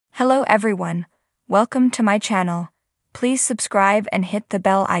Hello everyone, welcome to my channel. Please subscribe and hit the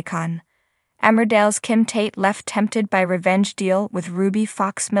bell icon. Emmerdale's Tate left tempted by revenge deal with Ruby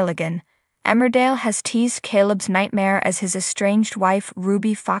Fox-Miligan. Emmerdale has teased Caleb's nightmare as his estranged wife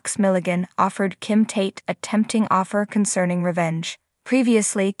Ruby Fox-Miligan offered Tate a tempting offer concerning revenge.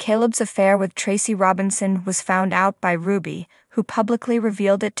 Previously, Caleb's affair with Tracy Robinson was found out by Ruby, who publicly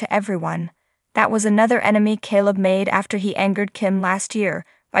revealed it to everyone. That was another enemy Caleb made after he angered Kim last year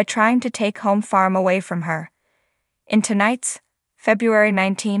by trying to take home farm away from her. In tonight's February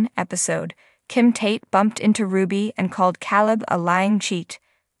 19 episode, Tate bumped into Ruby and called Caleb a lying cheat.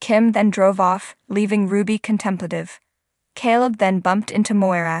 Kim then drove off, leaving Ruby contemplative. Caleb then bumped into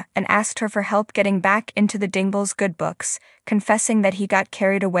Moira and asked her for help getting back into the Dingballs good books, confessing that he got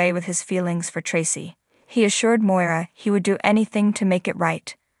carried away with his feelings for Tracy. He assured Moira he would do anything to make it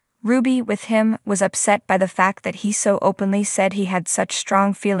right. Ruby, with him, was upset by the fact that he so openly said he had such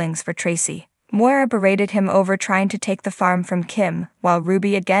strong feelings for Tracy. Moira berated him over trying to take the farm from Kim, while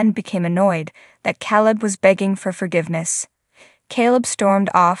Ruby again became annoyed that Caleb was begging for forgiveness. Caleb stormed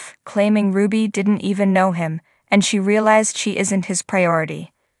off, claiming Ruby didn't even know him, and she realized she isn't his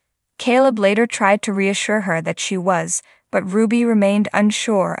priority. Caleb later tried to reassure her that she was, but Ruby remained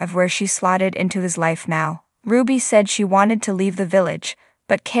unsure of where she slotted into his life now. Ruby said she wanted to leave the village,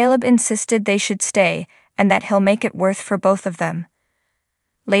 but Caleb insisted they should stay, and that he'll make it worth for both of them.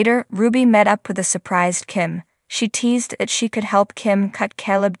 Later, Ruby met up with a surprised Kim. She teased that she could help Kim cut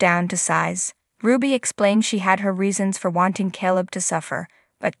Caleb down to size. Ruby explained she had her reasons for wanting Caleb to suffer,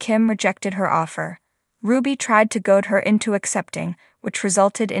 but Kim rejected her offer. Ruby tried to goad her into accepting, which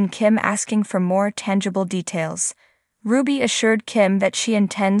resulted in Kim asking for more tangible details. Ruby assured Kim that she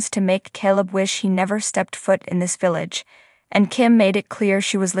intends to make Caleb wish he never stepped foot in this village, and Kim made it clear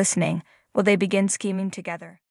she was listening, while they began scheming together.